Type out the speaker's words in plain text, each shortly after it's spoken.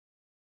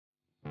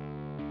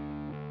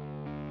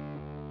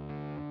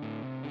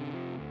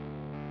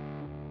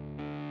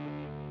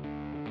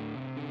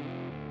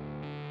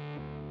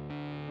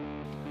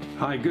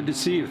Hi, good to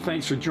see you.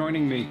 Thanks for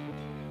joining me.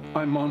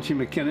 I'm Monty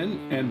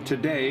McKinnon, and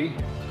today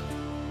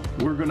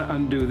we're going to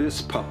undo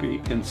this puppy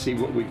and see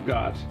what we've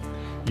got.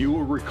 You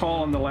will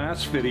recall in the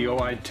last video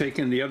I'd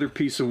taken the other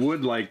piece of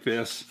wood like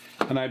this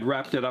and I'd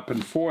wrapped it up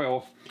in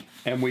foil,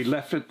 and we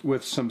left it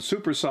with some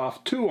Super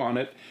Soft 2 on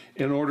it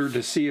in order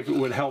to see if it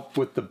would help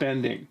with the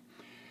bending.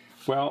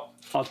 Well,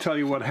 I'll tell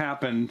you what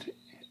happened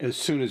as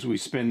soon as we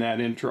spin that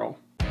intro.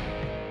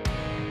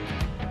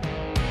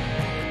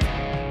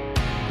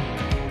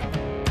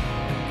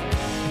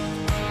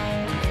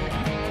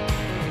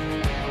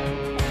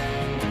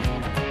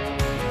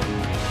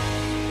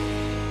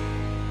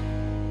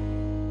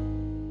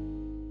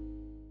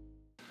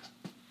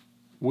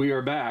 We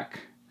are back.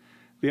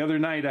 The other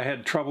night I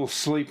had trouble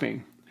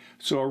sleeping,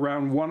 so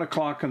around 1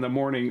 o'clock in the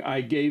morning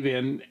I gave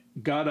in,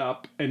 got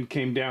up, and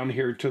came down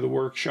here to the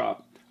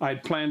workshop.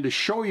 I'd planned to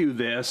show you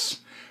this,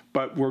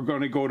 but we're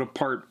going to go to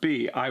part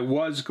B. I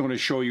was going to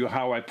show you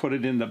how I put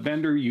it in the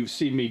bender. You've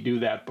seen me do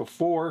that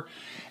before,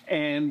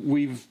 and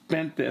we've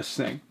bent this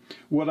thing.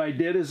 What I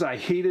did is I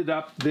heated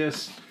up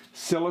this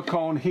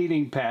silicone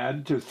heating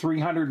pad to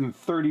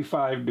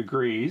 335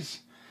 degrees,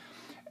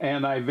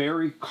 and I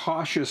very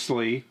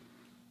cautiously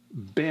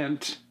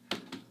bent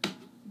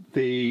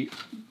the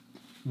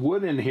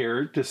wood in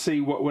here to see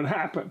what would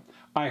happen.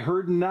 I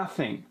heard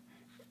nothing.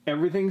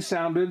 Everything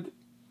sounded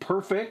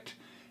perfect.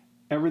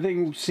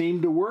 Everything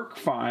seemed to work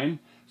fine,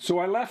 so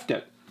I left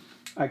it.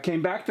 I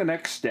came back the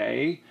next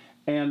day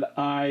and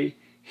I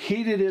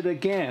heated it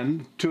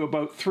again to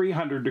about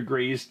 300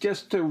 degrees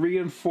just to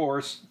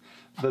reinforce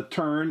the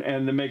turn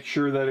and to make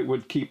sure that it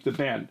would keep the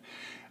bend.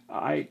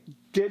 I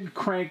did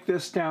crank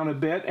this down a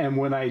bit, and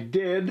when I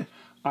did,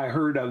 I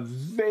heard a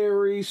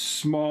very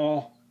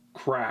small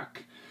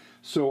crack.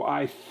 So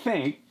I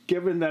think,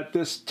 given that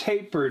this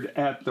tapered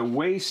at the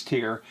waist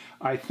here,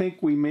 I think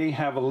we may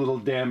have a little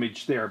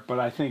damage there. But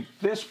I think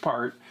this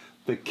part,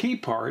 the key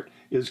part,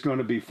 is going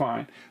to be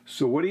fine.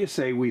 So what do you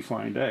say we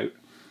find out?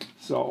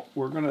 So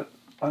we're going to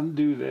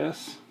undo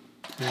this,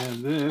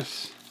 and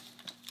this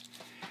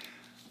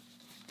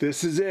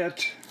is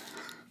it.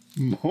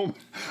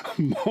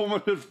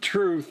 Moment of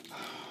truth.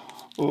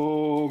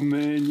 Oh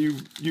man,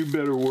 you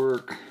better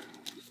work.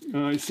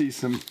 I see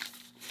some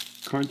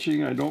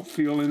crunching. I don't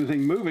feel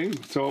anything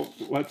moving. So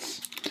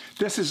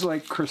this is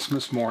like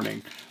Christmas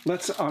morning.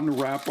 Let's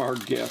unwrap our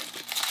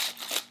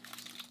gift.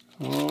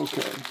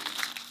 Okay.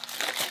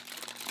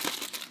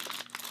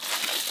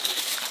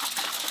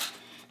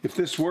 If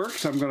this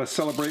works, I'm going to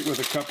celebrate with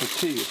a cup of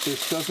tea. If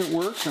this doesn't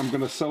work, I'm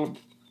going to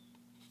celebrate.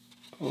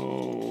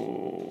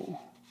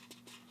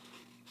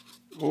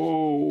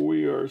 Oh,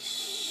 we are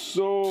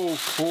so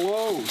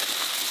close.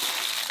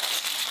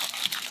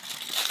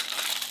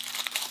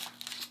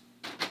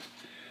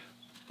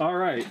 All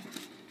right,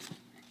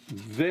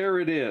 there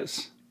it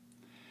is.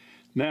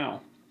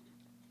 Now,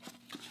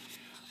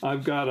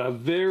 I've got a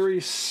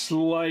very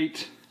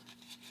slight,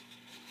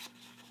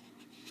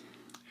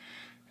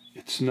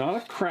 it's not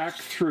a crack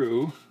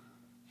through,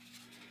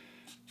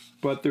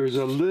 but there's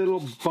a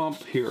little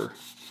bump here.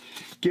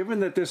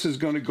 Given that this is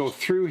going to go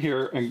through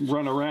here and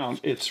run around,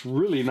 it's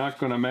really not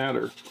going to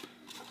matter.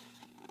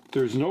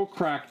 There's no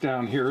crack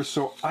down here,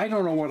 so I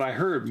don't know what I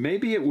heard.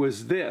 Maybe it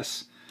was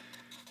this.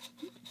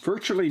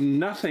 Virtually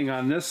nothing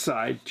on this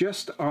side,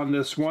 just on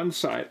this one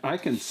side. I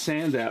can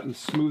sand that and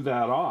smooth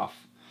that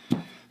off.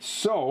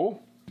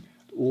 So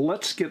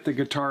let's get the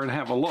guitar and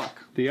have a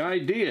look. The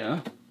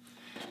idea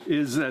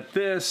is that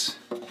this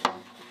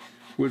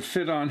would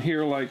fit on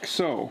here like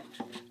so.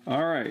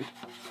 All right.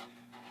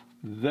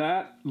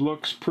 That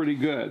looks pretty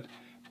good,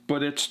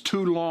 but it's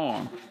too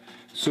long.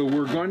 So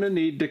we're going to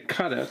need to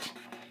cut it.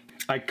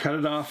 I cut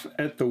it off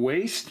at the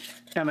waist,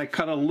 and I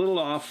cut a little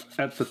off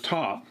at the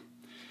top.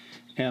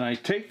 And I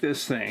take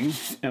this thing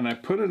and I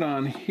put it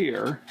on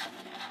here,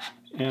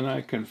 and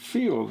I can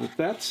feel that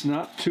that's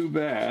not too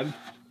bad,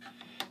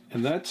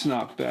 and that's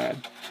not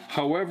bad.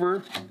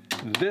 However,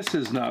 this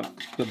is not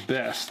the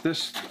best.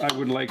 This I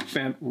would like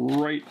bent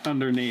right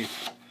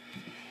underneath.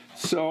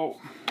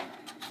 So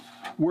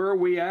where are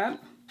we at?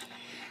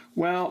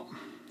 Well,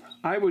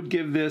 I would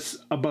give this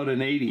about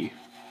an 80.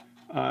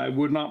 I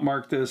would not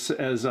mark this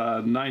as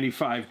a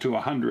 95 to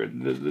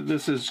 100.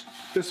 This is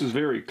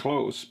very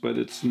close, but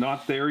it's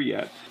not there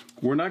yet.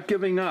 We're not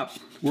giving up.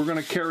 We're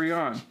going to carry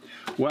on.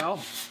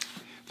 Well,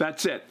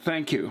 that's it.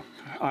 Thank you.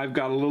 I've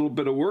got a little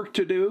bit of work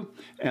to do,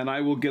 and I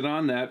will get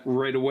on that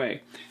right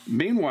away.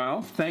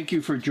 Meanwhile, thank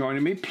you for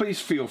joining me. Please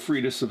feel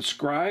free to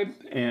subscribe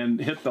and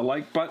hit the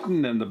like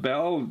button and the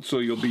bell so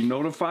you'll be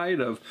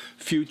notified of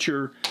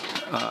future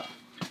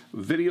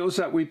videos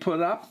that we put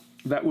up.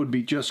 That would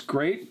be just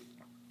great.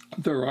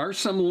 There are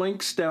some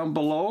links down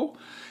below,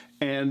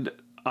 and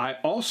I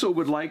also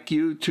would like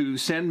you to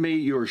send me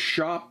your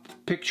shop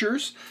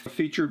pictures,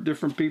 feature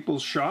different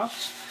people's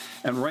shops.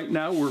 And right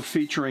now we're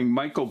featuring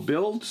Michael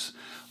Builds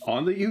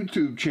on the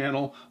YouTube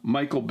channel,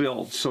 Michael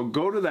Builds. So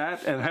go to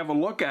that and have a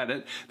look at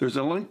it. There's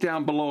a link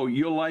down below.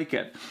 You'll like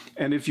it.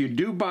 And if you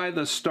do buy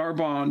the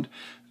Starbond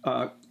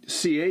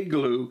CA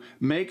glue,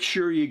 make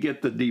sure you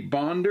get the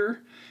debonder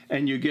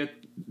and you get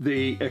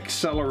the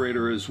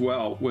accelerator as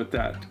well with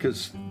that,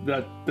 because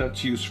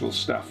that's useful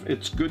stuff.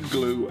 It's good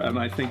glue and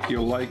I think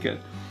you'll like it.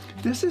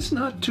 This is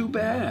not too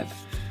bad.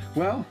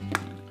 Well,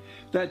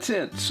 that's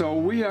it. So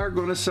we are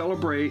going to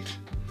celebrate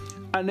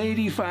an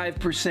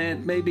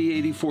 85%,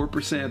 maybe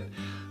 84%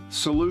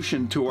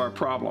 solution to our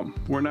problem.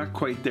 We're not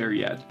quite there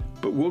yet,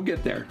 but we'll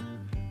get there.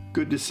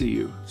 Good to see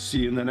you. See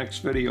you in the next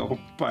video.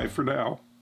 Bye for now.